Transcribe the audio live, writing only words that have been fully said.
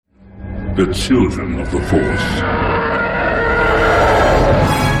The Children of the Force.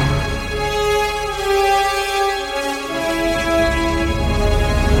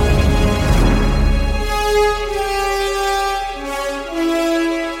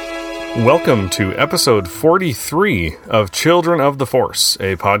 Welcome to episode 43 of Children of the Force,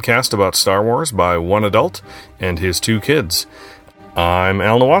 a podcast about Star Wars by one adult and his two kids. I'm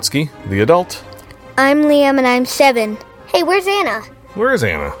Al Nowatzki, the adult. I'm Liam and I'm 7. Hey, where's Anna? Where is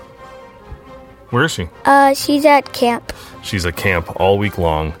Anna? Where is she? She's at camp. She's at camp all week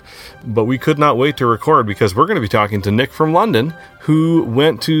long. But we could not wait to record because we're going to be talking to Nick from London, who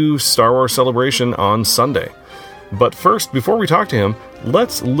went to Star Wars Celebration on Sunday. But first, before we talk to him,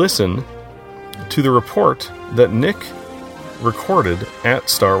 let's listen to the report that Nick recorded at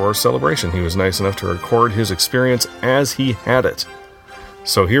Star Wars Celebration. He was nice enough to record his experience as he had it.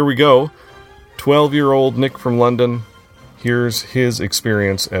 So here we go. 12-year-old Nick from London. Here's his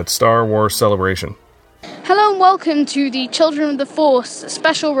experience at Star Wars Celebration. Hello and welcome to the Children of the Force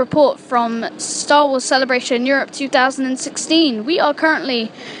special report from Star Wars Celebration Europe 2016. We are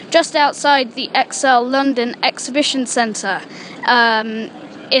currently just outside the ExCeL London Exhibition Centre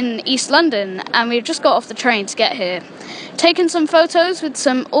in East London, and we've just got off the train to get here. Taken some photos with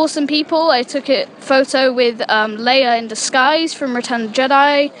some awesome people. I took a photo with Leia in disguise from Return of the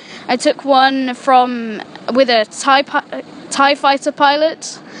Jedi. I took one with a TIE fighter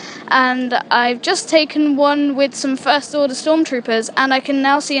pilot. And I've just taken one with some First Order Stormtroopers, and I can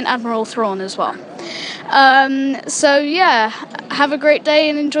now see an Admiral Thrawn as well. So yeah, have a great day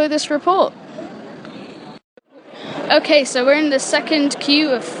and enjoy this report. Okay, so we're in the second queue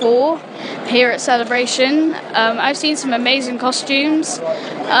of 4 here at Celebration. I've seen some amazing costumes.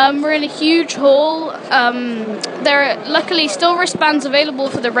 We're in a huge hall. There are luckily still wristbands available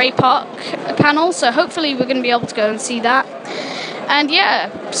for the Ray Park panel, so hopefully we're going to be able to go and see that. And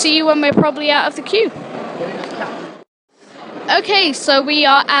yeah, see you when we're probably out of the queue. Okay, so we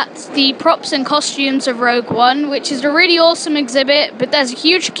are at the props and costumes of Rogue One, which is a really awesome exhibit, but there's a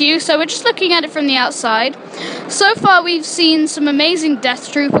huge queue, so we're just looking at it from the outside. So far we've seen some amazing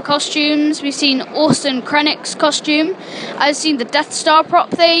Death Trooper costumes. We've seen Orson Krennic's costume. I've seen the Death Star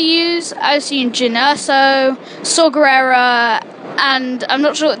prop they use. I've seen Jyn Erso, Saw Gerrera, and I'm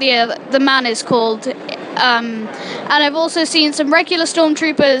not sure what the man is called. And I've also seen some regular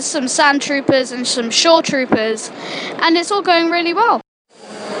stormtroopers, some sand troopers, and some shore troopers, and it's all going really well.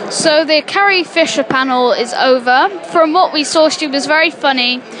 So the Carrie Fisher panel is over. From what we saw, she was very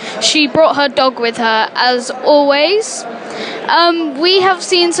funny. She brought her dog with her, as always. We have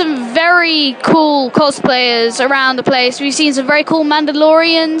seen some very cool cosplayers around the place. We've seen some very cool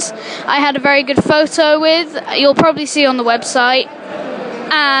Mandalorians I had a very good photo with. You'll probably see on the website.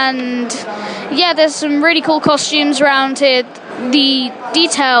 And yeah, there's some really cool costumes around here. The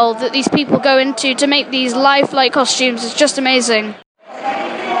detail that these people go into to make these lifelike costumes is just amazing.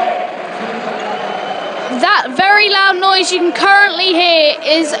 That very loud noise you can currently hear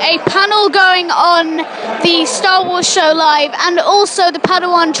is a panel going on the Star Wars show live, and also the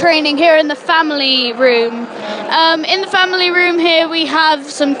Padawan training here in the family room. In the family room here we have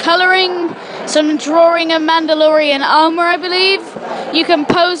some colouring, some drawing of Mandalorian armour, I believe. You can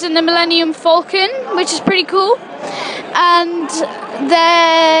pose in the Millennium Falcon, which is pretty cool. And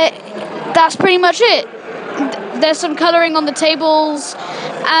that's pretty much it. There's some colouring on the tables,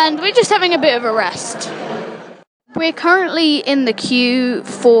 and we're just having a bit of a rest. We're currently in the queue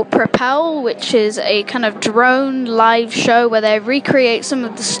for Propel, which is a kind of drone live show where they recreate some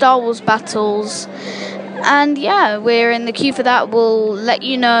of the Star Wars battles. And yeah, we're in the queue for that. We'll let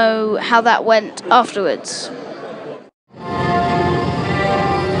you know how that went afterwards.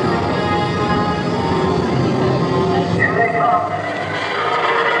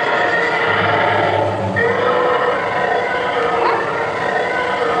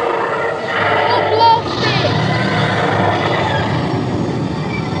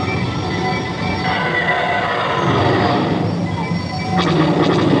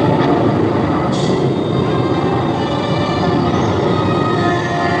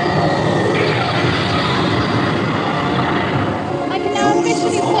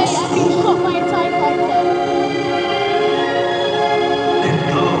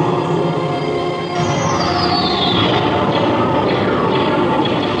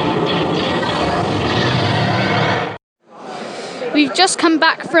 We've just come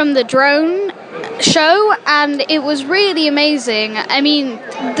back from the drone show, and it was really amazing. I mean,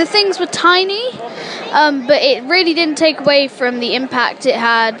 the things were tiny, but it really didn't take away from the impact it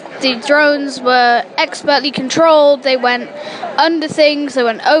had. The drones were expertly controlled. They went under things, they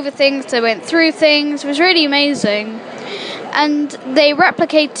went over things, they went through things. It was really amazing. and they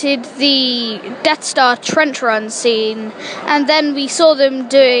replicated the Death Star trench run scene, and then we saw them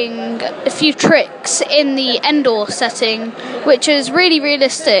doing a few tricks in the Endor setting, which is really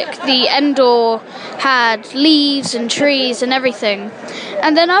realistic. The Endor had leaves and trees and everything.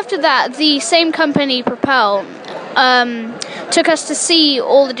 And then after that, the same company, Propel, took us to see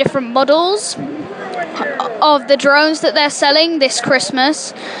all the different models of the drones that they're selling this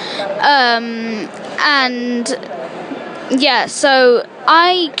Christmas. And yeah, so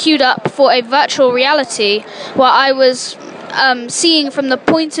I queued up for a virtual reality where I was seeing from the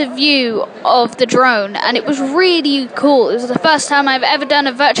point of view of the drone, and it was really cool. It was the first time I've ever done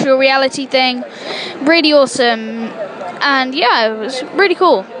a virtual reality thing. Really awesome. And yeah, it was really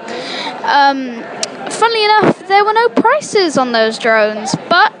cool. Funnily enough, there were no prices on those drones,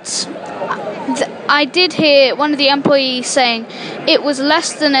 but I did hear one of the employees saying it was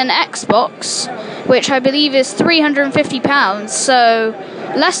less than an Xbox, which I believe is £350, so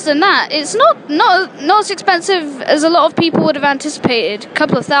less than that. It's not as expensive as a lot of people would have anticipated. A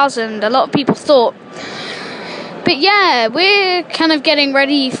couple of thousand, a lot of people thought. But yeah, we're kind of getting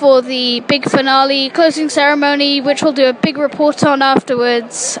ready for the big finale, closing ceremony, which we'll do a big report on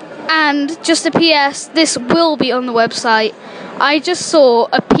afterwards. And just a PS, this will be on the website. I just saw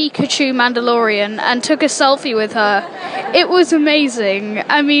a Pikachu Mandalorian and took a selfie with her. It was amazing.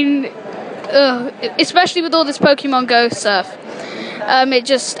 I mean, especially with all this Pokemon Go stuff. It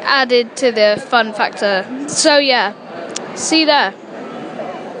just added to the fun factor. So yeah, see you there.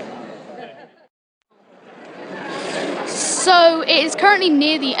 So it is currently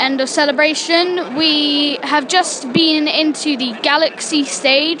near the end of Celebration. We have just been into the Galaxy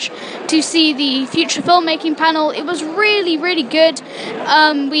stage to see the future filmmaking panel. It was really, really good.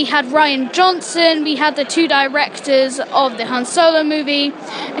 We had Rian Johnson, we had the two directors of the Han Solo movie,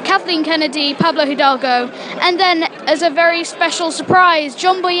 Kathleen Kennedy, Pablo Hidalgo, and then as a very special surprise,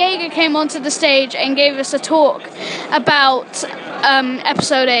 John Boyega came onto the stage and gave us a talk about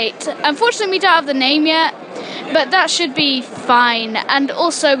Episode 8. Unfortunately, we don't have the name yet, but that should be fine. And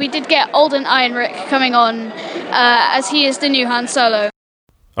also, we did get Alden Ehrenreich coming on, as he is the new Han Solo.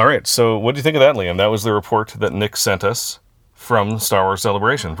 All right, so what do you think of that, Liam? That was the report that Nick sent us from Star Wars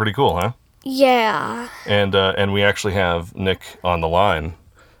Celebration. Pretty cool, huh? Yeah. And we actually have Nick on the line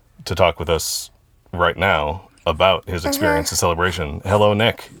to talk with us right now about his experience at Celebration. Hello,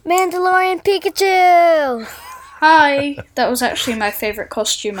 Nick. Mandalorian Pikachu! Hi. That was actually my favorite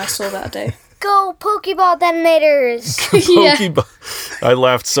costume I saw that day. Go Pokeball detonators! Pokeball. I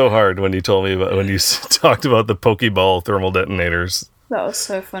laughed so hard when you told me about when you talked about the Pokeball thermal detonators. That was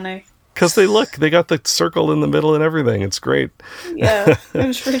so funny. Because they got the circle in the middle and everything. It's great. Yeah, it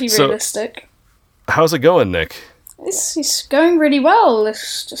was really realistic. How's it going, Nick? It's going really well.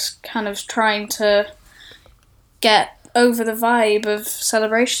 It's just kind of trying to get over the vibe of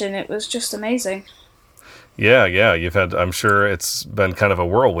Celebration. It was just amazing. Yeah, you've had. I'm sure it's been kind of a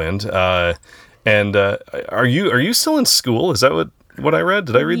whirlwind. And are you still in school? Is that what I read?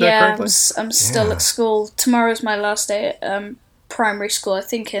 Did I read that correctly? Yeah, I'm still at school. Tomorrow's my last day at primary school. I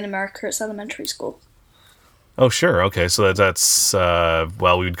think in America it's elementary school. Oh, sure. Okay, so that's we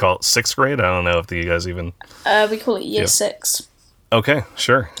would call it 6th grade. I don't know if you guys even. We call it year 6. Okay,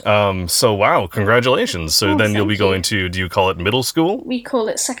 sure. So wow, congratulations. So then you'll be going to. Do you call it middle school? We call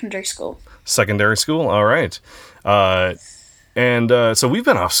it secondary school. Secondary school. All right. And so we've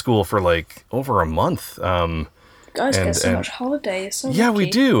been off school for like over a month. Guys get so much holidays. So yeah, lucky. we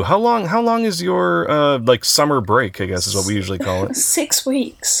do. How long is your like summer break? I guess is what we usually call it. 6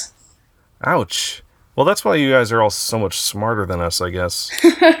 weeks. Ouch. Well, that's why you guys are all so much smarter than us, I guess.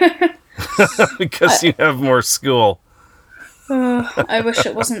 Because you have more school. I wish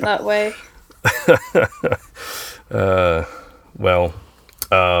it wasn't that way. Well.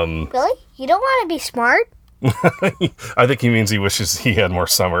 Really? You don't want to be smart? I think he means he wishes he had more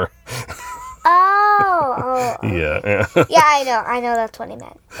summer. Oh. Yeah. Yeah, I know that's what he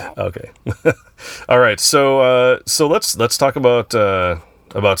meant. But. Okay. All right. So let's talk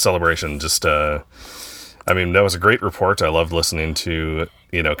about Celebration. Just I mean, that was a great report. I loved listening to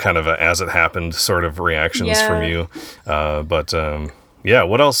kind of a as it happened sort of reactions from you. But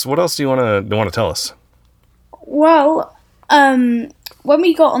what else do you want to tell us? Well, when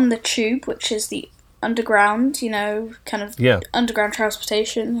we got on the tube, which is the underground, kind of underground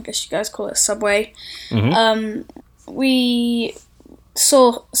transportation, I guess you guys call it a subway, we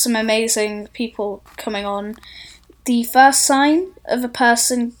saw some amazing people coming on. The first sign of a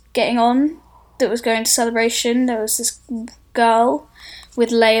person getting on that was going to Celebration, there was this girl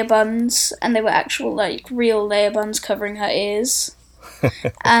with layer buns, and they were actual, real layer buns covering her ears.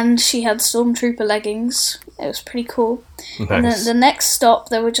 and she had stormtrooper leggings. It was pretty cool. Nice. And then the next stop,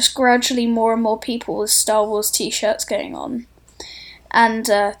 there were just gradually more and more people with Star Wars t-shirts going on. And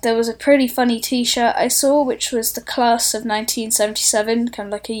there was a pretty funny t-shirt I saw, which was the class of 1977, kind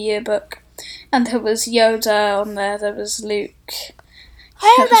of like a yearbook. And there was Yoda on there, there was Luke.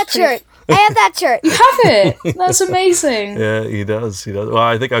 I have that shirt. I have that shirt. You have it? That's amazing. Yeah, he does. Well,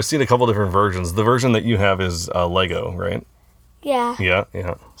 I think I've seen a couple different versions. The version that you have is Lego, right? Yeah.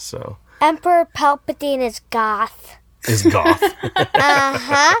 Yeah. So Emperor Palpatine is goth. is goth.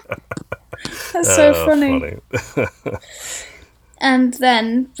 Uh-huh. That's so funny. Funny. And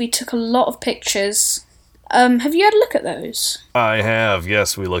then we took a lot of pictures. Have you had a look at those? I have.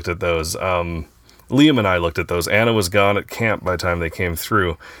 Yes, we looked at those. Liam and I looked at those. Anna was gone at camp by the time they came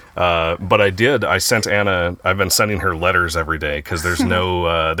through. But I sent Anna, I've been sending her letters every day because there's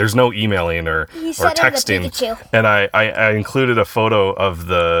no emailing or texting. And I included a photo of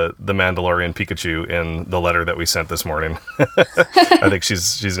the Mandalorian Pikachu in the letter that we sent this morning. I think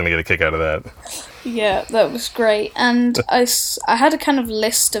she's going to get a kick out of that. Yeah, that was great. And I had a kind of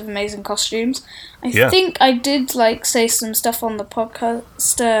list of amazing costumes. I think I did say some stuff on the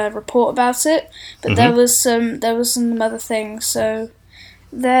podcast report about it, but there was some other things. So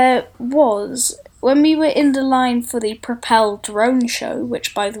there was, when we were in the line for the Propel drone show,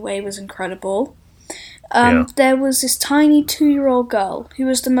 which by the way was incredible, there was this tiny 2-year-old girl who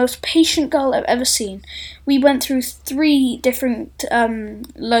was the most patient girl I've ever seen. We went through 3 different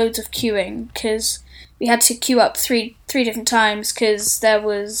loads of queuing because we had to queue up three different times because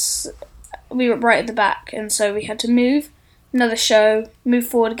we were right at the back, and so we had to move, another show, move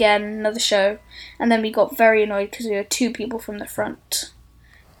forward again, another show, and then we got very annoyed because we were 2 people from the front,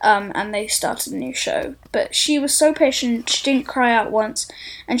 and they started a new show. But she was so patient, she didn't cry out once,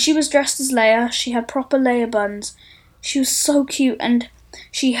 and she was dressed as Leia, she had proper Leia buns, she was so cute, and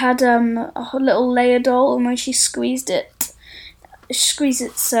she had a little Leia doll, and when she squeezed its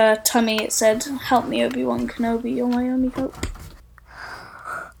tummy, it said, "Help me, Obi-Wan Kenobi, you're my only hope."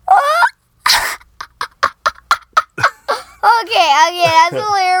 Okay, that's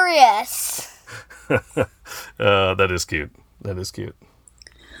hilarious. That is cute.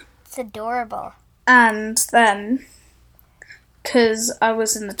 It's adorable. And then, because I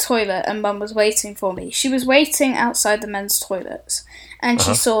was in the toilet and Mum was waiting for me, she was waiting outside the men's toilets, and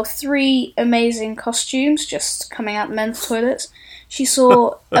she saw 3 amazing costumes just coming out the men's toilets. She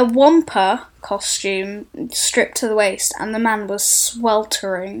saw a Wampa costume stripped to the waist, and the man was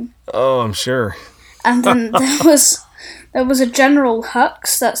sweltering. Oh, I'm sure. And then there was a General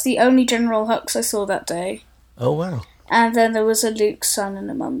Hux. That's the only General Hux I saw that day. Oh, wow. And then there was a Luke son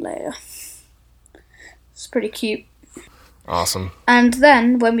and a Mum Leia. It's pretty cute. Awesome. And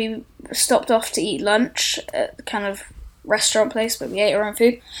then when we stopped off to eat lunch at the kind of restaurant place, but we ate our own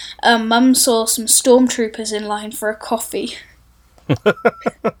food, Mum saw some stormtroopers in line for a coffee.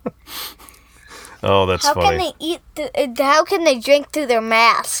 Oh, that's funny. How can they drink through their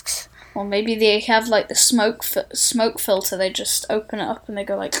masks? Or maybe they have the smoke filter. They just open it up and they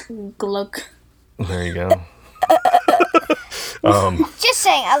go glug. There you go. Just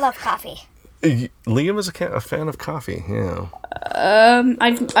saying, I love coffee. Liam is a fan of coffee. Yeah.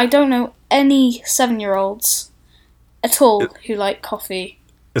 I don't know any 7-year-olds at all who like coffee.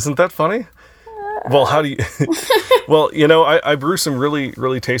 Isn't that funny? Well, how do you... Well, I brew some really,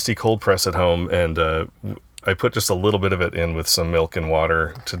 really tasty cold press at home, and I put just a little bit of it in with some milk and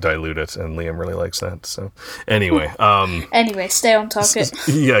water to dilute it, and Liam really likes that. So, anyway. Anyway, stay on target.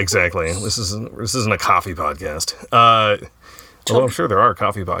 Yeah, exactly. This isn't a coffee podcast. Although I'm sure there are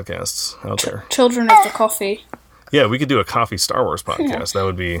coffee podcasts out there. Children of the Coffee. Yeah, we could do a coffee Star Wars podcast. That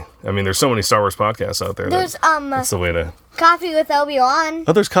would be... there's so many Star Wars podcasts out there. There's, that's the way to... Coffee with Obi-Wan.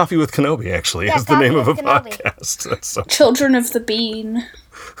 Oh, there's Coffee with Kenobi, actually, is the name of a podcast. So. Children of the Bean.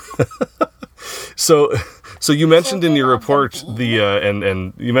 So you mentioned in your report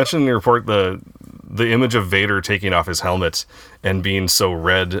and you mentioned in your report the image of Vader taking off his helmet and being so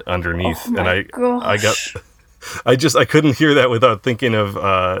red underneath, oh my gosh. I couldn't hear that without thinking of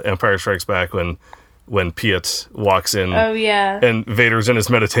Empire Strikes Back when Piet walks in. Oh yeah. And Vader's in his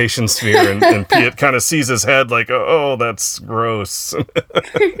meditation sphere, and Piet kind of sees his head oh, that's gross.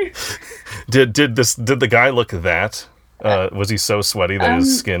 Did the guy look that? Was he so sweaty that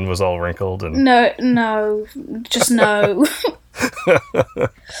his skin was all wrinkled? And no, just no.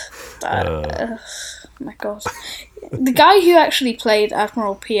 My God, the guy who actually played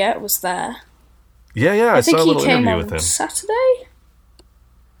Admiral Piet was there. Yeah, I think saw a little he came interview on with him. Saturday?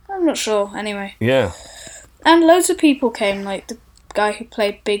 I'm not sure. Anyway. Yeah. And loads of people came, the guy who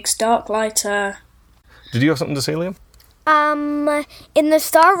played Biggs Darklighter. Did you have something to say, Liam? In the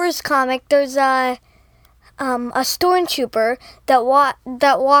Star Wars comic, there's a stormtrooper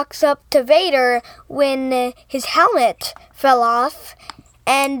that walks up to Vader when his helmet fell off,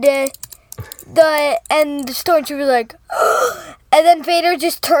 and the stormtrooper's like, and then Vader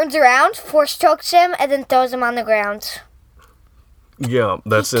just turns around, force chokes him, and then throws him on the ground. Yeah,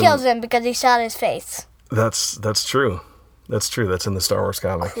 He kills him because he shot his face. That's true. That's true. That's in the Star Wars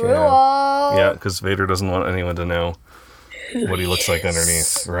comic. Cruel. Yeah, because Vader doesn't want anyone to know what he looks like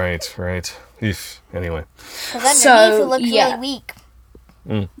underneath. Right. Eef. Anyway. Because underneath it looks really weak.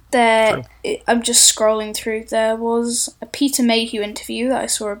 I'm just scrolling through. There was a Peter Mayhew interview that I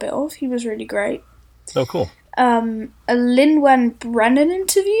saw a bit of. He was really great. Oh, cool. A Lin-Wen Brennan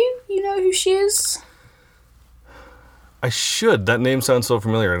interview. You know who she is? I should. That name sounds so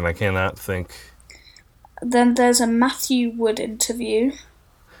familiar, and I cannot think. Then there's a Matthew Wood interview.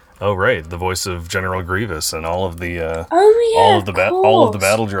 Oh, right, the voice of General Grievous and all of the all of the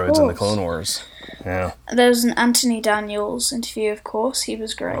battle droids in the Clone Wars. Yeah. There's an Anthony Daniels interview, of course. He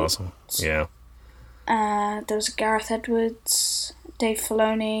was great. Awesome. Yeah. There was Gareth Edwards, Dave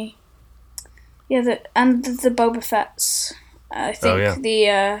Filoni. Yeah, and the Boba Fett's. I think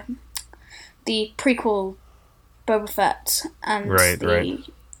the prequel Boba Fett and the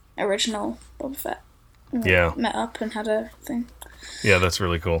original Boba Fett. Met up and had a thing. Yeah, that's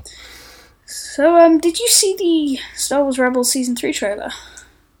really cool. So, did you see the Star Wars Rebels Season 3 trailer?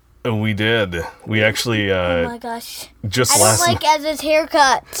 We did. We actually, oh my gosh. I don't like Ezra's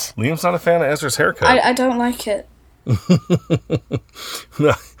haircut. Liam's not a fan of Ezra's haircut. I don't like it.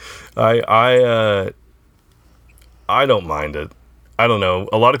 I don't mind it. I don't know.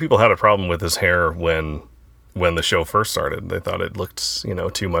 A lot of people had a problem with his hair when the show first started. They thought it looked,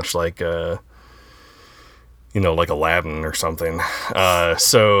 too much like like Aladdin or something.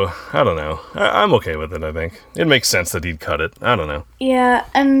 So, I don't know. I'm okay with it, I think. It makes sense that he'd cut it. I don't know. Yeah,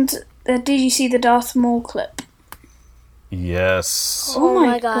 and did you see the Darth Maul clip? Yes. Oh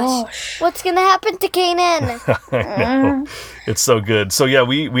my gosh. What's going to happen to Kanan? I know. It's so good. So, yeah,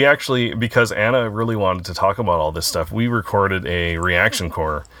 we actually, because Anna really wanted to talk about all this stuff, we recorded a Reaction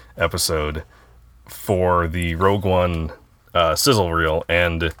Corps episode for the Rogue One sizzle reel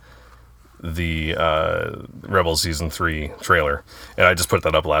and the Rebels Season 3 trailer, and I just put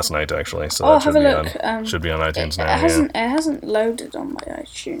that up last night actually. So that have a look. Should be on iTunes now. It hasn't loaded on my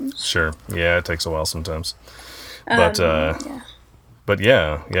iTunes. Sure, yeah, it takes a while sometimes. But no,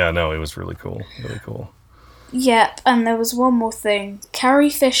 it was really cool, really cool. Yeah, and there was one more thing. Carrie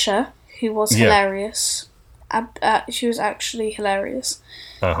Fisher, who was hilarious. She was actually hilarious.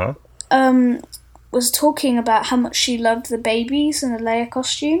 Was talking about how much she loved the babies and the Leia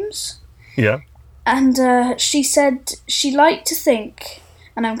costumes. Yeah. And she said she liked to think,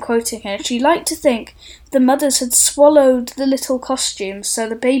 and I'm quoting her, she liked to think the mothers had swallowed the little costumes so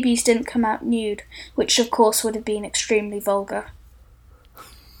the babies didn't come out nude, which of course would have been extremely vulgar.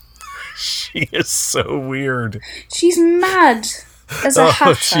 She is so weird. She's mad as a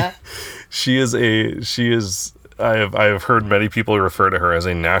hatter. She is I have heard many people refer to her as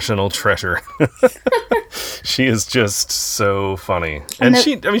a national treasure. She is just so funny. And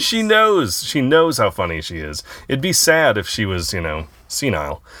she knows how funny she is. It'd be sad if she was,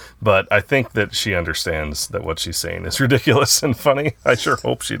 senile. But I think that she understands that what she's saying is ridiculous and funny. I sure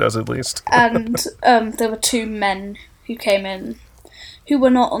hope she does, at least. And there were two men who came in who were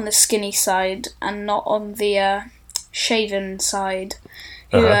not on the skinny side and not on the shaven side,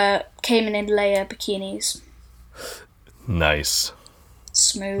 who came in Leia bikinis. Nice.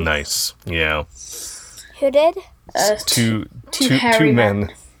 Smooth. Nice. Yeah. Who did? Two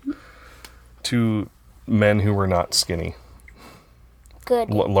men. Two men who were not skinny. Good.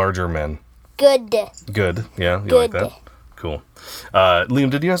 Larger men. Good. Yeah, you like that? Cool. Liam,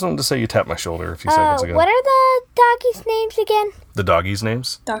 did you have something to say? You tapped my shoulder a few seconds ago. What are the doggies' names again? The doggies'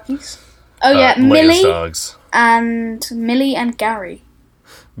 names? Doggies? Oh, yeah, Leia's dogs. Millie and Gary.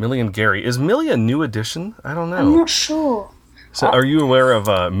 Millie and Gary. Is Millie a new addition? I don't know. I'm not sure. So, are you aware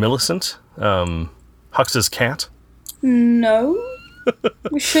of Millicent, Hux's cat? No.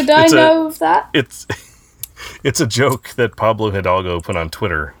 Should I know of that? It's a joke that Pablo Hidalgo put on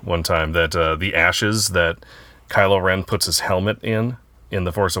Twitter one time, that the ashes that Kylo Ren puts his helmet in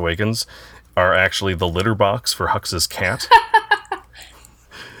The Force Awakens are actually the litter box for Hux's cat,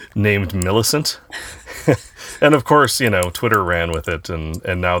 named Millicent. And of course, Twitter ran with it,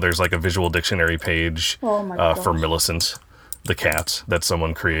 and now there's like a visual dictionary page for Millicent, the cat that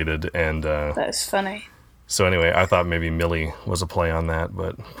someone created, and that is funny. So anyway, I thought maybe Millie was a play on that,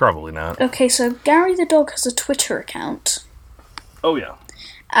 but probably not. Okay, so Gary the dog has a Twitter account. Oh yeah.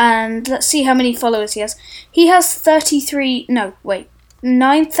 And let's see how many followers he has. He has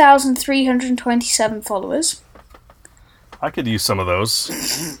 9,327 followers. I could use some of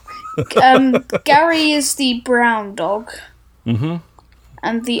those. Gary is the brown dog. Mm-hmm.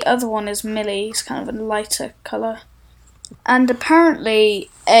 And the other one is Millie. He's kind of a lighter colour. And apparently,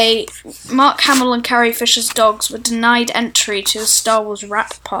 Mark Hamill and Carrie Fisher's dogs were denied entry to a Star Wars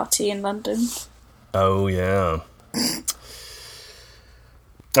wrap party in London. Oh, yeah.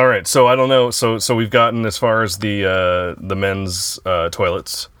 All right, so I don't know. So we've gotten as far as the men's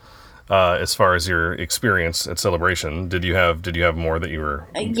toilets. As far as your experience at Celebration, did you have more that you were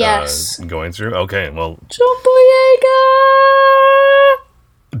yes. Going through? Okay, well,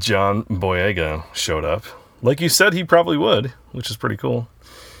 John Boyega showed up. Like you said, he probably would, which is pretty cool.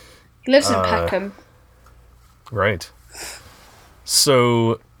 He lives in Peckham. Right.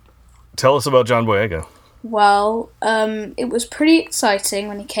 So, tell us about John Boyega. Well, it was pretty exciting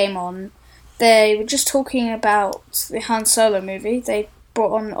when he came on. They were just talking about the Han Solo movie. They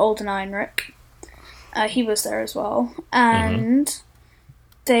brought on Alden Ehrenreich. He was there as well. And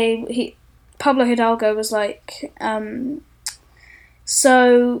Pablo Hidalgo was like,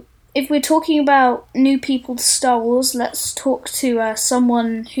 so if we're talking about new people to Star Wars, let's talk to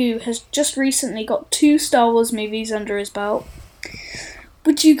someone who has just recently got 2 Star Wars movies under his belt.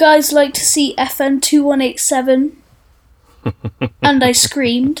 Would you guys like to see FN 2187? And I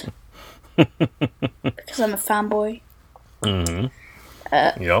screamed. Because I'm a fanboy. Mm-hmm.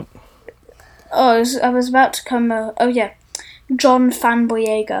 Yep. I was about to come... John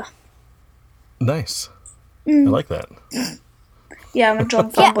Fanboyega. Nice. I like that. Yeah, I'm a John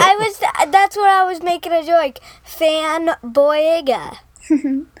Yeah, fanboy. that's what I was making a joke. Fanboyega.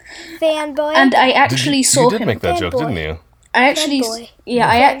 Fanboy. And I actually saw him. You did make that joke, Fanboy. didn't you? I actually... Fanboy.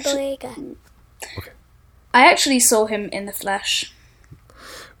 Yeah, Fanboyega. I actually saw him in the flesh.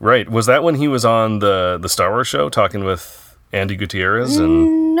 Right. Was that when he was on the Star Wars show talking with Andy Gutierrez?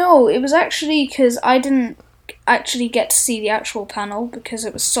 And No, it was actually because I didn't actually get to see the actual panel because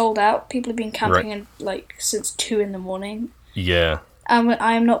it was sold out. People have been camping in since 2 a.m. Yeah.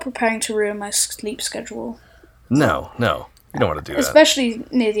 I am not preparing to ruin my sleep schedule. No. You don't want to do that. Especially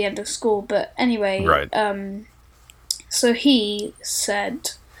near the end of school. But anyway, right. So he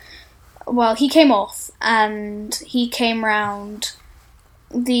said, well, he came off and he came round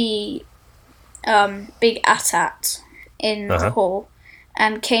the big AT-AT in the hall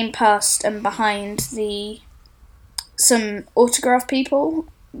and came past and behind some autograph people.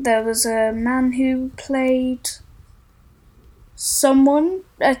 There was a man who played someone.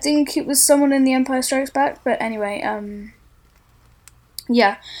 I think it was someone in The Empire Strikes Back. But anyway,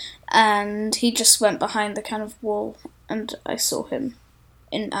 yeah. And he just went behind the kind of wall and I saw him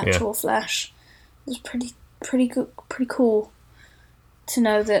in actual flesh. It was pretty good, pretty cool to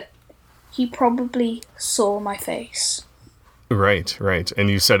know that he probably saw my face. Right. And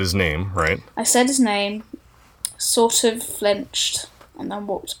you said his name, right? I said his name, sort of flinched, and then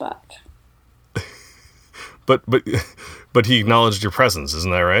walked back. But he acknowledged your presence,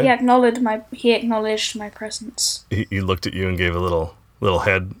 isn't that right? He acknowledged my presence. He looked at you and gave a little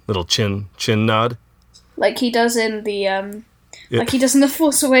chin nod, like he does in the like he does in The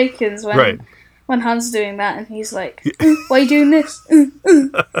Force Awakens when Han's doing that, and he's like, "Why are you doing this?"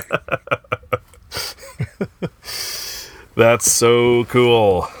 That's so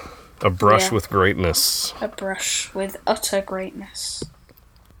cool. A brush with greatness. A brush with utter greatness.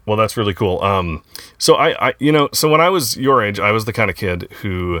 Well, that's really cool. So so when I was your age, I was the kind of kid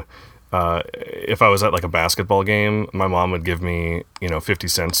who, if I was at like a basketball game, my mom would give me, 50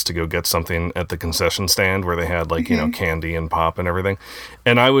 cents to go get something at the concession stand where they had like, candy and pop and everything.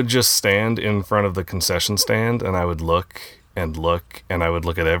 And I would just stand in front of the concession stand and I would look and look and I would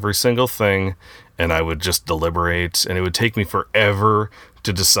look at every single thing and I would just deliberate and it would take me forever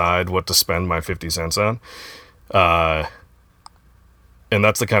to decide what to spend my 50 cents on. And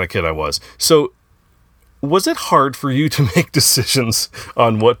that's the kind of kid I was. So was it hard for you to make decisions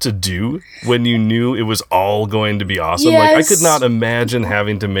on what to do when you knew it was all going to be awesome? Yes. Like, I could not imagine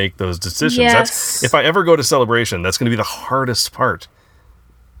having to make those decisions. Yes. If I ever go to Celebration, that's going to be the hardest part.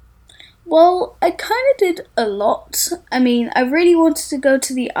 Well, I kind of did a lot. I mean, I really wanted to go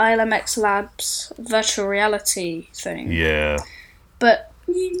to the ILMX Labs virtual reality thing. Yeah. But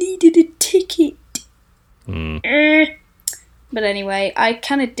you needed a ticket. But anyway, I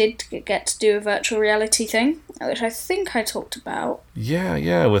kind of did get to do a virtual reality thing, which I think I talked about.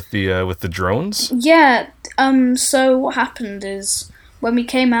 Yeah, with the drones? Yeah, so what happened is, when we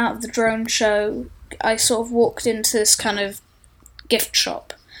came out of the drone show, I sort of walked into this kind of gift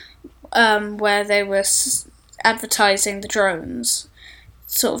shop, where they were advertising the drones.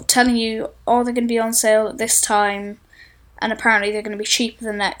 sort of telling you, oh, they're going to be on sale at this time, and apparently they're going to be cheaper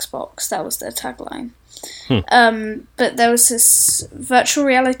than Xbox. That was their tagline. But there was this virtual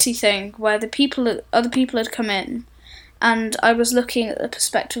reality thing where other people had come in, and I was looking at the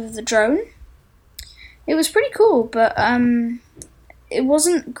perspective of the drone. It was pretty cool, but it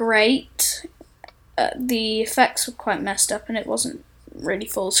wasn't great. The effects were quite messed up, and it wasn't really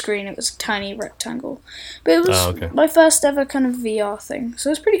full screen. It was a tiny rectangle. But it was my first ever kind of VR thing, so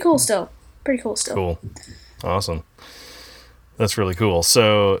it was pretty cool still. Cool. Awesome. That's really cool.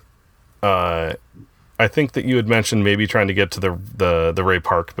 So, I think that you had mentioned maybe trying to get to the Ray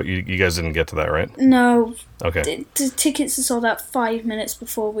Park, but you guys didn't get to that, right? No. Okay. The tickets are sold out 5 minutes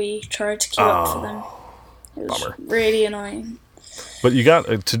before we tried to queue up for them. It was bummer. really annoying. But you got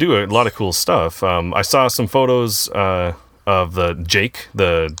to do a lot of cool stuff. I saw some photos of the Jake,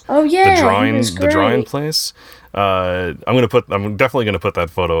 the drawing place. I'm definitely gonna put that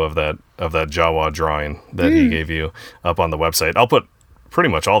photo of that Jawa drawing that he gave you up on the website. I'll put pretty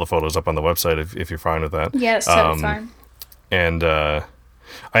much all the photos up on the website if you're fine with that. Yeah, it's totally fine. And I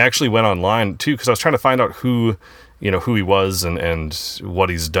actually went online too because I was trying to find out who he was and what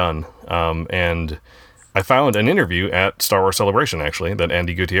he's done. And I found an interview at Star Wars Celebration actually that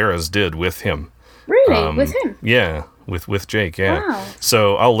Andy Gutierrez did with him. Really, with him? Yeah, with Jake. Yeah. Wow.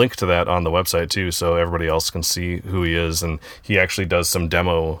 So I'll link to that on the website too, so everybody else can see who he is, and he actually does some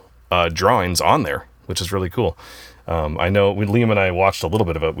demo drawings on there, which is really cool. I know when Liam and I watched a little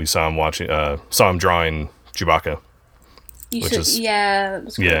bit of it, we saw him drawing Chewbacca. That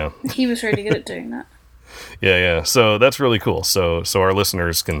was cool. Yeah. He was really good at doing that. Yeah. So that's really cool. So our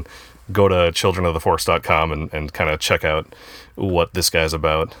listeners can go to childrenoftheforce.com and kind of check out what this guy's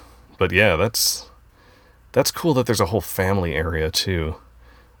about. But yeah, that's cool that there's a whole family area too.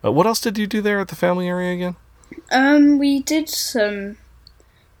 What else did you do there at the family area again? We did some.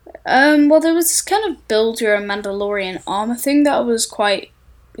 Well, there was this kind of build your own Mandalorian armor thing that I was quite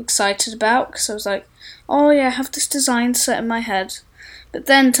excited about because I was like, oh yeah, I have this design set in my head. But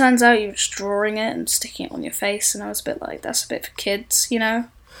then turns out you're just drawing it and sticking it on your face, and I was a bit like, that's a bit for kids, Yeah.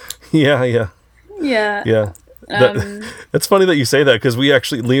 Yeah. That's funny that you say that because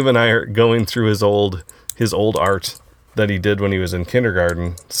Liam and I are going through his old art that he did when he was in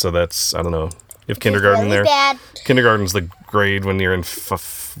kindergarten. So that's, I don't know if kindergarten there. Dad. Kindergarten's the grade when you're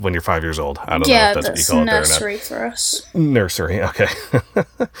when you're 5 years old. I don't know if that's what you call it there or not. Nursery for us. Nursery, okay.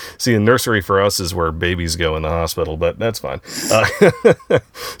 See, in nursery for us is where babies go in the hospital, but that's fine.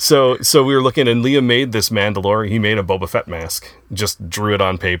 So we were looking, and Liam made this Mandalorian. He made a Boba Fett mask, just drew it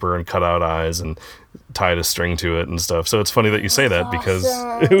on paper and cut out eyes and tied a string to it and stuff. So it's funny that you say that because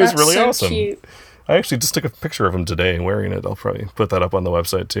it was really so awesome. Cute. I actually just took a picture of him today wearing it. I'll probably put that up on the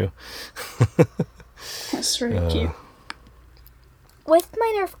website too. That's really cute. With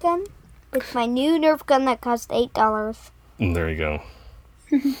my Nerf gun. With my new Nerf gun that cost $8. There you go.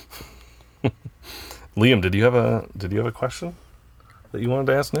 Liam, did you have a question that you wanted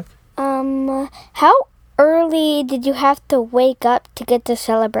to ask Nick? How early did you have to wake up to get to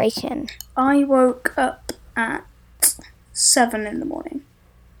Celebration? I woke up at 7 in the morning.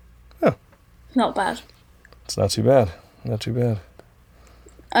 Oh. Not bad. It's not too bad.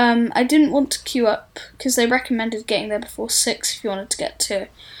 I didn't want to queue up because they recommended getting there before 6 if you wanted to get to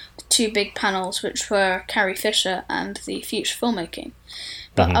the two big panels, which were Carrie Fisher and the future filmmaking.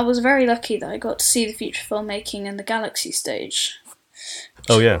 But I was very lucky that I got to see the future filmmaking in the Galaxy stage.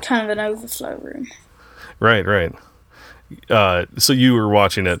 Oh yeah, kind of an overflow room. Right. So you were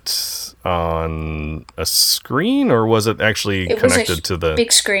watching it on a screen, or was it actually connected to the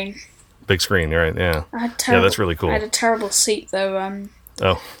big screen? Big screen, right? Yeah. Yeah, that's really cool. I had a terrible seat though.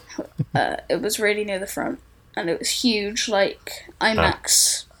 It was really near the front, and it was huge, like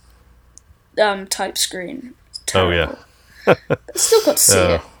IMAX type screen. Terrible. Oh yeah. But still got to see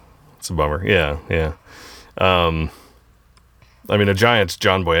it. It's a bummer. Yeah. I mean, a giant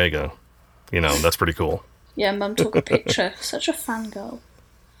John Boyega. That's pretty cool. Yeah, Mum took a picture. Such a fangirl.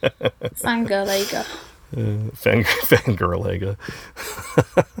 Fangirl-ega. Fangirl-ega.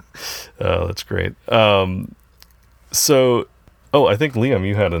 Oh, that's great. I think Liam,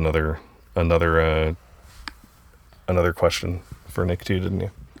 you had another question for Nick too, didn't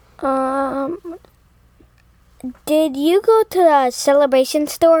you? Did you go to the Celebration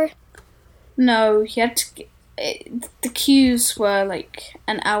store? No, you had to. The queues were like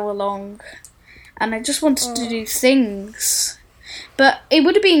an hour long, and I just wanted to do things. But it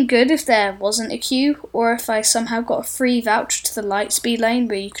would have been good if there wasn't a queue, or if I somehow got a free voucher to the Lightspeed lane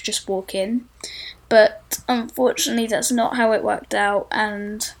where you could just walk in. But unfortunately, that's not how it worked out,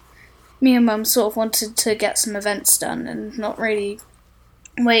 and me and Mum sort of wanted to get some events done and not really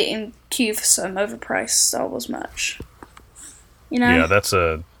wait in queue for some overpriced Star Wars merch. You know? Yeah, that's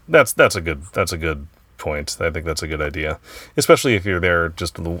a good point. I think that's a good idea, especially if you're there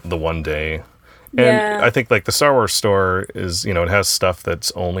just the one day. And Yeah. I think like the Star Wars store is, it has stuff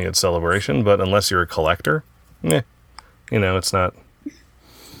that's only at Celebration, but unless you're a collector, it's not.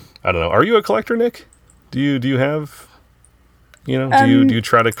 I don't know. Are you a collector, Nick? Do you have? Do you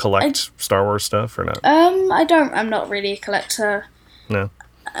try to collect Star Wars stuff or not? I don't. I'm not really a collector. No.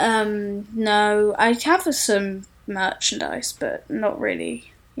 No. I have some merchandise, but not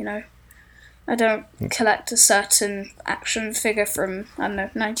really. I don't collect a certain action figure from, I don't know,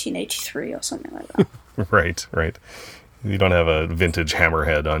 1983 or something like that. Right. You don't have a vintage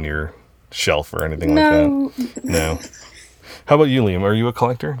Hammerhead on your shelf or anything like that. No. How about you, Liam? Are you a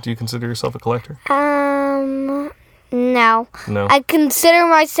collector? Do you consider yourself a collector? No. No. I consider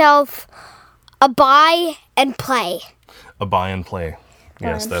myself a buy and play. A buy and play.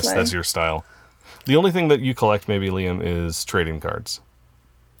 Yes, Buy and play. that's your style. The only thing that you collect, maybe, Liam, is trading cards.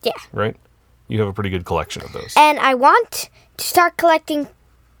 Yeah. Right? You have a pretty good collection of those. And I want to start collecting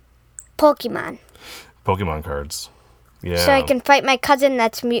Pokemon. Pokemon cards. Yeah. So I can fight my cousin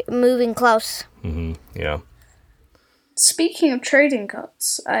that's moving close. Yeah. Speaking of trading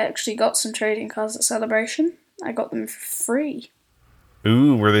cards, I actually got some trading cards at Celebration. I got them for free.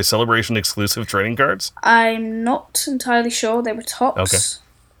 Ooh, were they Celebration exclusive trading cards? I'm not entirely sure. They were tops.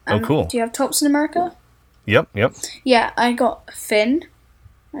 Okay. Oh, cool. Do you have tops in America? Yep. Yeah, I got Finn.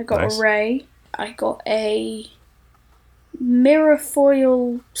 I got Nice. a Ray. I got a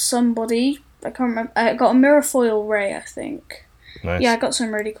Mirrorfoil somebody. I can't remember. I got a Mirrorfoil Ray, I think. Nice. Yeah, I got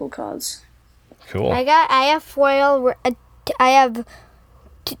some really cool cards. Cool. I have foil. I have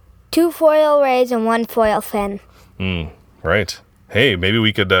two foil rays and one foil Finn. Right. Hey, maybe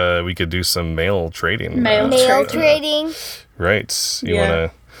we could do some mail trading. Mail Mail trading. trading. Right. You Yeah.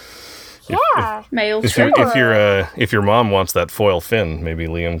 wanna Yeah. Mail if trading. if your mom wants that foil Finn, maybe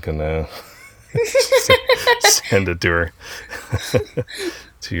Liam can send it to her.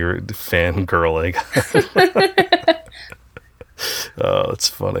 To your fangirl egg. Oh, that's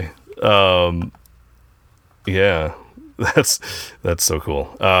funny. Yeah, that's so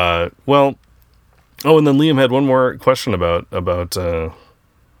cool. Well, and then Liam had one more question about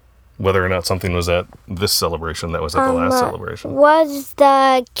whether or not something was at this celebration that was at the last celebration. Was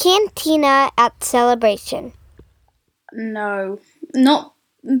the cantina at Celebration? No, not.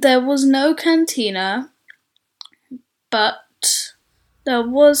 There was no cantina, but there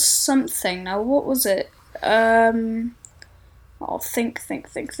was something. Now, what was it? I'll think.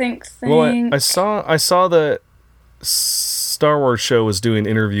 Well, I saw that Star Wars show was doing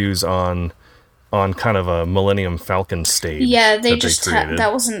interviews on kind of a Millennium Falcon stage. Yeah, they that just created.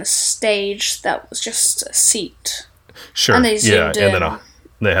 that wasn't a stage. That was just a seat. Sure. and they yeah, zoomed and then in.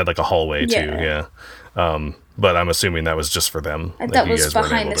 they had like a hallway too. Yeah. Yeah. But I'm assuming that was just for them. And like that you was guys weren't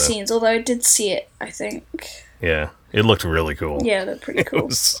behind able the to- scenes. Although I did see it, I think. Yeah, it looked really cool. Yeah, they're pretty It cool.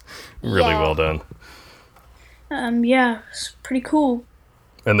 was really Yeah. well done. Yeah, it's pretty cool.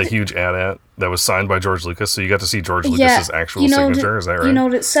 And the huge AT-AT that was signed by George Lucas, so you got to see George Yeah, Lucas's actual signature. Is that right? You know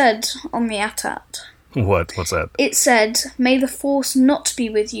what it said on the AT-AT? What's that? It said, "May the Force not be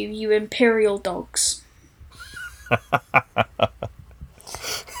with you, you Imperial dogs."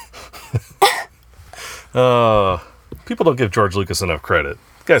 People don't give George Lucas enough credit.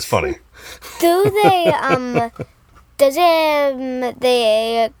 The guy's funny. Do they does it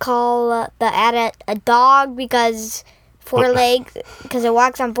they call the AT-AT a dog because because it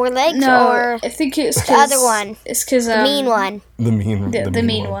walks on four legs, No, or I think it's the other one, It's because the mean one? The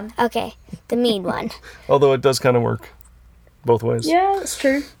mean one. Okay, the mean one. Although it does kind of work both ways. Yeah, that's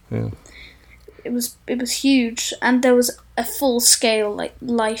true. Yeah. It was huge, and there was a full scale, like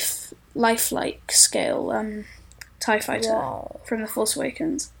lifelike scale TIE fighter Wow. from The Force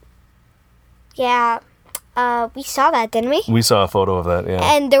Awakens. Yeah, we saw that, didn't we? We saw a photo of that. Yeah,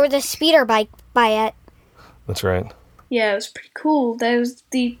 And there was a speeder bike by it. that's right. Yeah, it was pretty cool. There was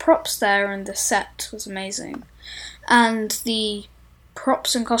the props there, and the set was amazing, and the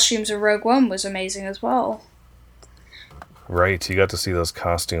props and costumes of Rogue One was amazing as well. Right, you got to see those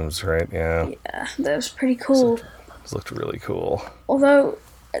costumes, right? Yeah, Yeah, that was pretty cool. it looked really cool. Although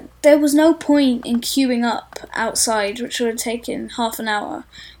there was no point in queuing up outside, which would have taken half an hour,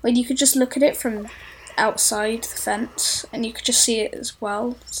 when you could just look at it from outside the fence and you could just see it as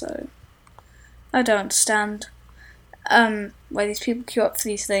well. So I don't understand why these people queue up for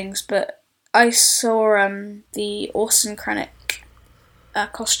these things, but I saw the Orson Krennic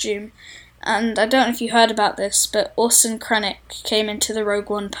costume, and I don't know if you heard about this, but Orson Krennic came into the Rogue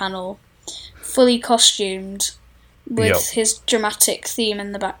One panel fully costumed with Yep. his dramatic theme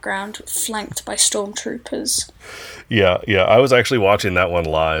in the background, flanked by stormtroopers. Yeah. I was actually watching that one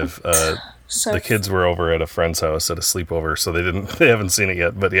live. So The kids were over at a friend's house at a sleepover, so they haven't seen it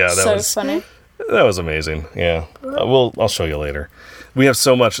yet. But yeah, funny. that was amazing. Yeah, I'll show you later. We have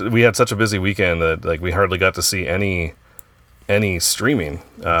so much. We had such a busy weekend that like we hardly got to see any streaming,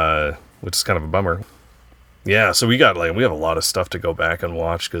 which is kind of a bummer. Yeah, so we have a lot of stuff to go back and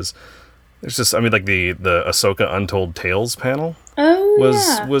watch because there's just like the Ahsoka Untold Tales panel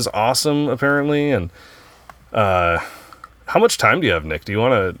was awesome apparently. And how much time do you have, Nick? Do you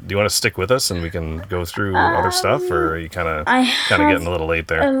want to stick with us and we can go through other stuff, or are you kind of getting a little late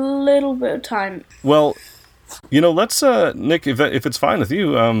there? A little bit of time. Well, let's Nick, if it's fine with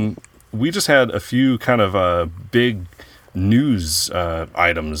you, we just had a few kind of big news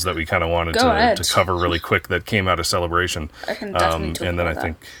items that we kind of wanted to cover really quick that came out of Celebration. I can definitely talk and then about I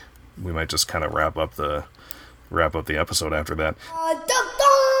think we might just kind of wrap up the episode after that.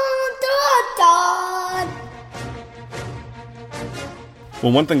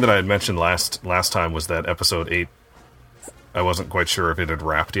 Well, one thing that I had mentioned last time was that episode 8, I wasn't quite sure if it had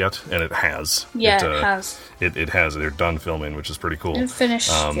wrapped yet, and it has. Yeah, it has. It has. They're done filming, which is pretty cool. It finished,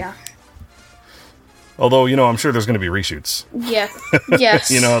 yeah. Although, I'm sure there's going to be reshoots. Yeah.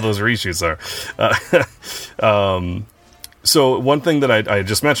 Yes. You know how those reshoots are. So one thing that I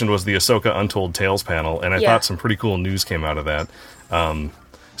just mentioned was the Ahsoka Untold Tales panel, and I thought some pretty cool news came out of that.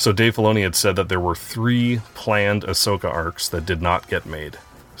 So Dave Filoni had said that there were 3 planned Ahsoka arcs that did not get made.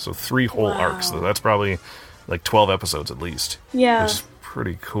 So 3 whole arcs. So that's probably like 12 episodes at least. Yeah. Which is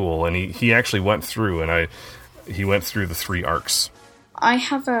pretty cool. And he actually went through, and he went through the 3 arcs. I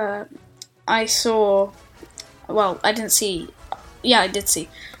did see.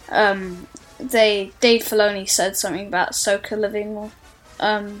 Dave Filoni said something about Ahsoka living or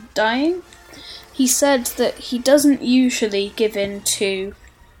dying. He said that he doesn't usually give in to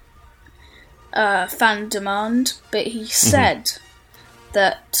fan demand, but he said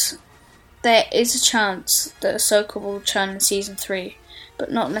that there is a chance that Ahsoka will return in season 3,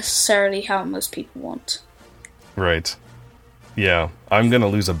 but not necessarily how most people want. Right. Yeah, I'm going to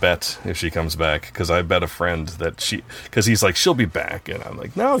lose a bet if she comes back, because I bet a friend that because he's like, she'll be back, and I'm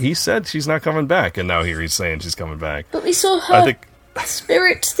like, no, he said she's not coming back, and now here he's saying she's coming back. But we saw her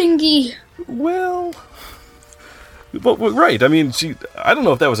spirit thingy. Well, right, I mean, I don't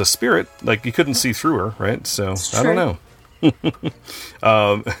know if that was a spirit, like, you couldn't see through her, right, so, I don't know.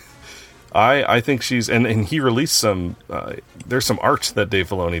 I think she's, and he released some, there's some art that Dave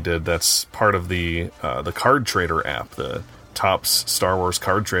Filoni did that's part of the Card Trader app, the Topps Star Wars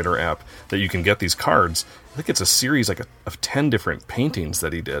Card Trader app, that you can get these cards. I think it's a series of 10 different paintings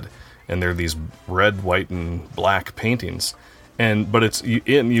that he did, and they're these red, white, and black paintings. But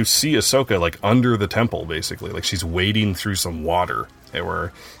you see Ahsoka like under the temple, basically, like she's wading through some water,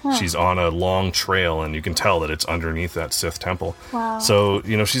 where she's on a long trail, and you can tell that it's underneath that Sith temple. Wow. So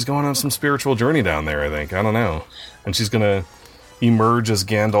she's going on some spiritual journey down there. I think, I don't know, and she's gonna emerge as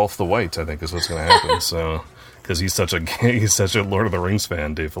Gandalf the White, I think, is what's gonna happen. So. Because he's such a Lord of the Rings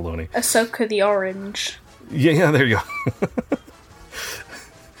fan, Dave Filoni. Ahsoka the Orange. Yeah, there you go.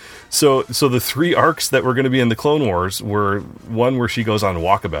 So the 3 arcs that were going to be in the Clone Wars were one where she goes on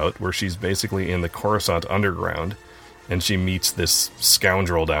walkabout, where she's basically in the Coruscant underground, and she meets this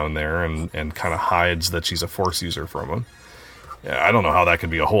scoundrel down there and kind of hides that she's a Force user from him. I don't know how that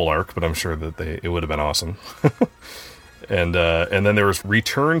could be a whole arc, but I'm sure that it would have been awesome. And then there was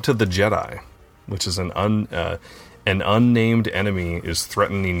Return to the Jedi, which is an unnamed enemy is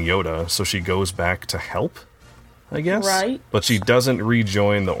threatening Yoda, so she goes back to help, I guess. Right. But she doesn't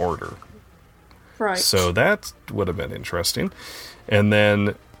rejoin the Order. Right. So that would have been interesting. And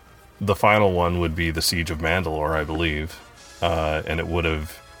then the final one would be the Siege of Mandalore, I believe. And it would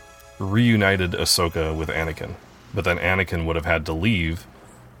have reunited Ahsoka with Anakin. But then Anakin would have had to leave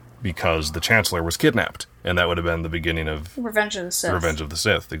because the Chancellor was kidnapped. And that would have been the beginning of Revenge of the Sith. Revenge of the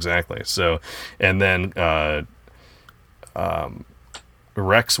Sith, exactly. So, and then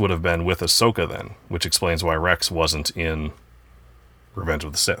Rex would have been with Ahsoka then, which explains why Rex wasn't in Revenge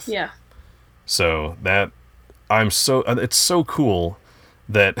of the Sith. Yeah. So that it's so cool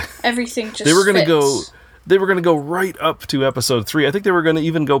that everything just they were going to fits. They were going to go right up to episode 3. I think they were going to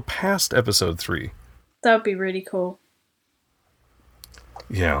even go past episode 3. That would be really cool.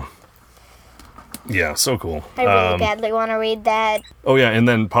 Yeah. Yeah, so cool. I really badly want to read that. Oh, yeah, and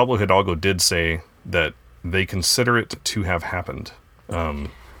then Pablo Hidalgo did say that they consider it to have happened,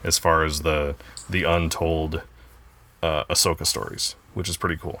 as far as the untold Ahsoka stories, which is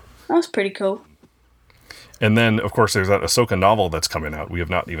pretty cool. That's pretty cool. And then, of course, there's that Ahsoka novel that's coming out. We have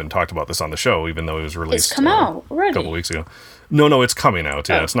not even talked about this on the show, even though it was released It's come out already. a couple weeks ago. No, it's coming out.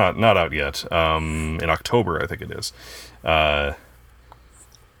 Yeah, It's not out yet. In October, I think it is.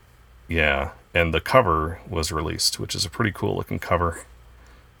 Yeah, and the cover was released, which is a pretty cool looking cover.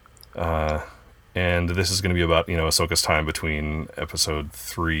 And this is going to be about, Ahsoka's time between Episode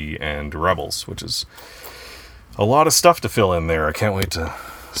 3 and Rebels, which is a lot of stuff to fill in there. I can't wait to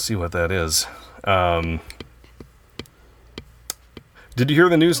see what that is. Did you hear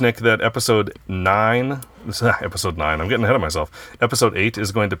the news, Nick, that Episode 9, I'm getting ahead of myself, Episode 8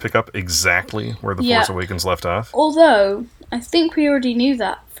 is going to pick up exactly where The Force Awakens left off? Although, I think we already knew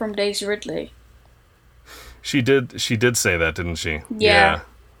that from Daisy Ridley. She did say that, didn't she? Yeah.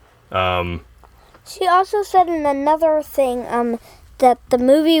 She also said in another thing that the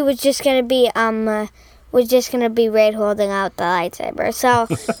movie was just gonna be Rey holding out the lightsaber. So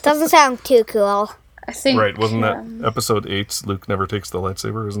it doesn't sound too cool. I think. Right, wasn't that Episode 8's Luke never takes the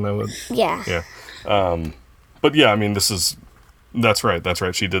lightsaber? Isn't that what? Yeah. Yeah. But yeah, I mean, that's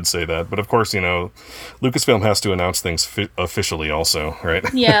right. She did say that. But of course, Lucasfilm has to announce things officially also, right?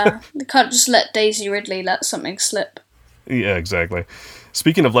 Yeah. They can't just let Daisy Ridley let something slip. Yeah, exactly.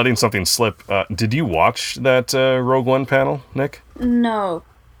 Speaking of letting something slip, did you watch that Rogue One panel, Nick? No.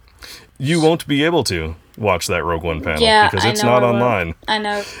 You won't be able to watch that Rogue One panel because it's I know not online. I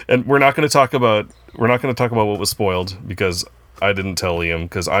know. And we're not going to talk about what was spoiled because I didn't tell Liam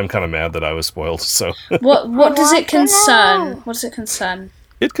because I'm kind of mad that I was spoiled. So what does it concern? What does it concern?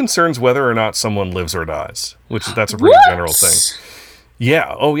 It concerns whether or not someone lives or dies, which that's a pretty general thing.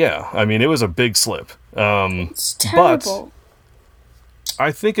 Yeah. Oh yeah. I mean, it was a big slip. It's terrible. But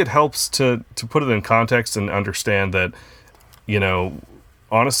I think it helps to put it in context and understand that,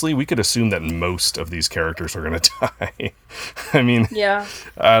 honestly, we could assume that most of these characters are going to die. I mean, yeah.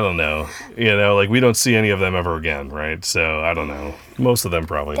 I don't know. We don't see any of them ever again, right? So, I don't know. Most of them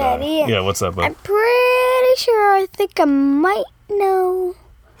probably Daddy, die. Yeah, what's up, bud? I'm pretty sure I think I might know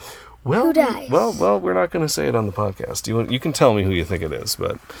who dies. Well, we're not going to say it on the podcast. You can tell me who you think it is,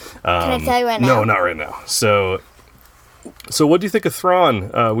 but... Can I tell you right now? No, not right now. So what do you think of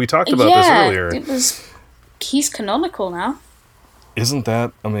Thrawn? We talked about this earlier. He's canonical now. Isn't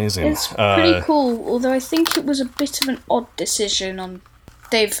that amazing? It's pretty cool, although I think it was a bit of an odd decision on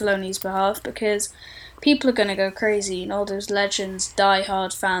Dave Filoni's behalf because people are going to go crazy and all those Legends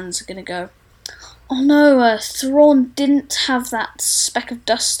die-hard fans are going to go, oh no, Thrawn didn't have that speck of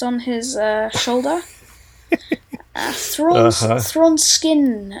dust on his shoulder. Thrawn's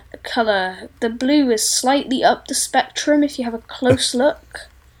skin colour, the blue is slightly up the spectrum if you have a close look.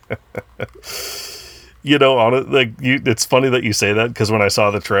 It's funny that you say that because when I saw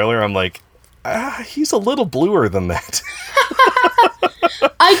the trailer, I'm like, he's a little bluer than that.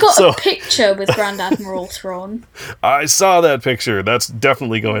 I got a picture with Grand Admiral Thrawn. I saw that picture. That's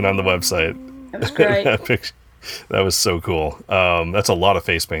definitely going on the website. It was great. That was so cool. That's a lot of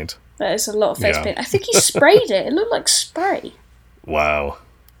face paint. That is a lot of face paint. I think he sprayed it. It looked like spray. Wow.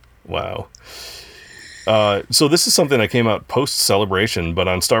 So this is something that came out post-celebration, but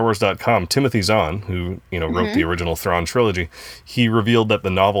on StarWars.com, Timothy Zahn, who wrote the original Thrawn trilogy, he revealed that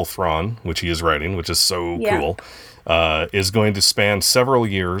the novel Thrawn, which he is writing, which is so cool, is going to span several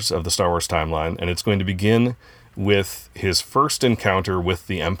years of the Star Wars timeline, and it's going to begin with his first encounter with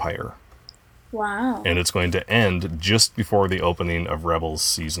the Empire. Wow. And it's going to end just before the opening of Rebels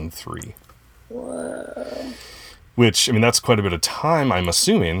Season 3. Whoa. Which, I mean, that's quite a bit of time, I'm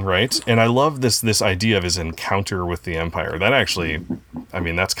assuming, right? And I love this idea of his encounter with the Empire. That actually, I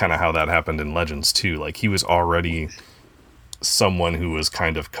mean, that's kind of how that happened in Legends, too. Like, he was already someone who was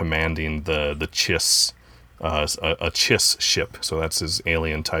kind of commanding the Chiss, a Chiss ship. So that's his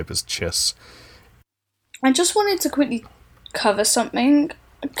alien type is Chiss. I just wanted to quickly cover something,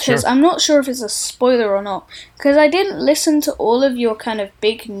 because Sure. I'm not sure if it's a spoiler or not, because I didn't listen to all of your kind of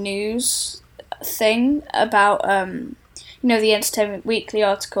big news thing about, the Entertainment Weekly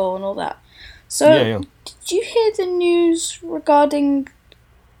article and all that. So, Yeah. did you hear the news regarding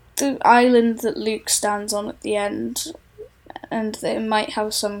the island that Luke stands on at the end, and that it might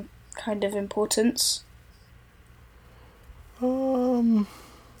have some kind of importance? I don't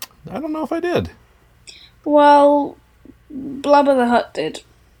know if I did. Well, Blabber the Hutt did.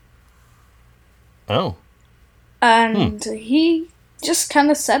 Oh. And he just kind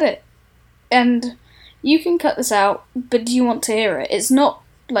of said it. And you can cut this out, but do you want to hear it? It's not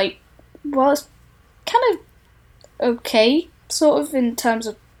it's kind of okay, sort of, in terms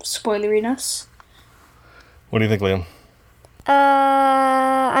of spoileriness. What do you think, Liam?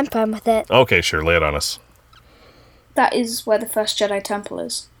 I'm fine with it. Okay, sure. Lay it on us. That is where the first Jedi Temple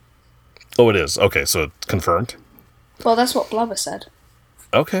is. Oh, it is. Okay, so it's confirmed. Well, that's what Blubber said.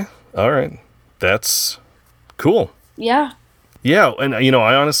 Okay, all right. That's cool. Yeah. Yeah, and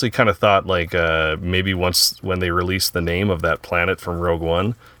I honestly kind of thought like maybe once when they released the name of that planet from Rogue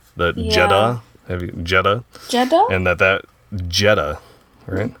One, the Jeddah, Jeddah, and that Jeddah,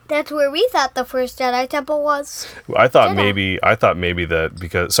 right? That's where we thought the first Jedi Temple was. I thought Jeddah. maybe that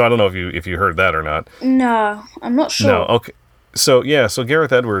because I don't know if you heard that or not. No, I'm not sure. No, okay. So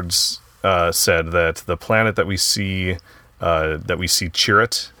Gareth Edwards said that the planet that we see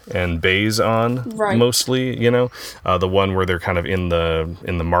Chirrut and Baze on, right. mostly, the one where they're kind of in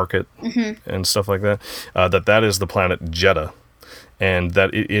the market and stuff like that, that is the planet Jeddah, and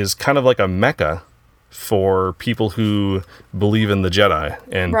that it is kind of like a mecca for people who believe in the Jedi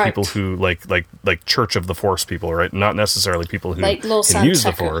and right. people who like Church of the Force people, right? Not necessarily people who like can use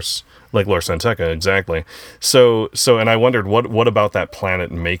the Force. Like Lor San Tekka, exactly. So, and I wondered what about that planet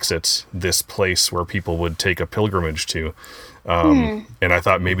makes it this place where people would take a pilgrimage to, and I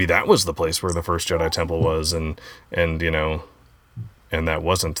thought maybe that was the place where the first Jedi Temple was, and that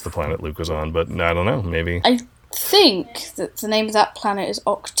wasn't the planet Luke was on. But I don't know, maybe. I think that the name of that planet is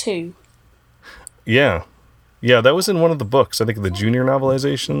Octu. Yeah, that was in one of the books. I think the junior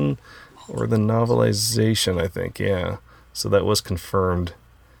novelization or the novelization. I think, yeah. So that was confirmed.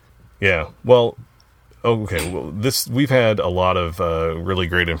 Yeah, well, okay. Well, we've had a lot of really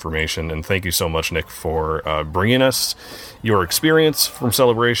great information, and thank you so much, Nick, for bringing us your experience from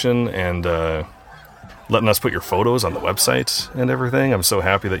Celebration and letting us put your photos on the website and everything. I'm so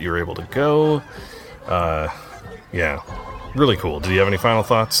happy that you were able to go. Yeah, really cool. Do you have any final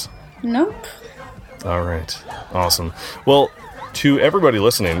thoughts? Nope. All right, awesome. Well, to everybody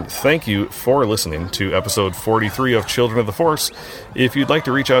listening, thank you for listening to episode 43 of Children of the Force. If you'd like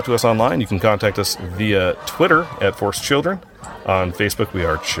to reach out to us online, you can contact us via Twitter at Force Children. On Facebook, we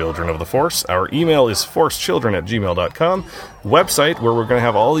are Children of the Force. Our email is forcechildren@gmail.com. Website, where we're going to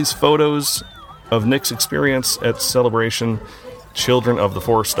have all these photos of Nick's experience at Celebration,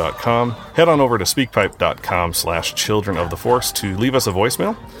 childrenoftheforce.com. Head on over to speakpipe.com/childrenoftheforce to leave us a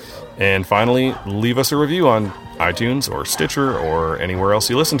voicemail. And finally, leave us a review on iTunes or Stitcher or anywhere else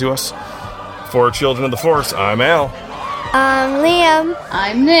you listen to us. For Children of the Force, I'm Al. I'm Liam.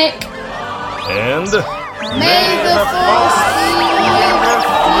 I'm Nick. And May the Force be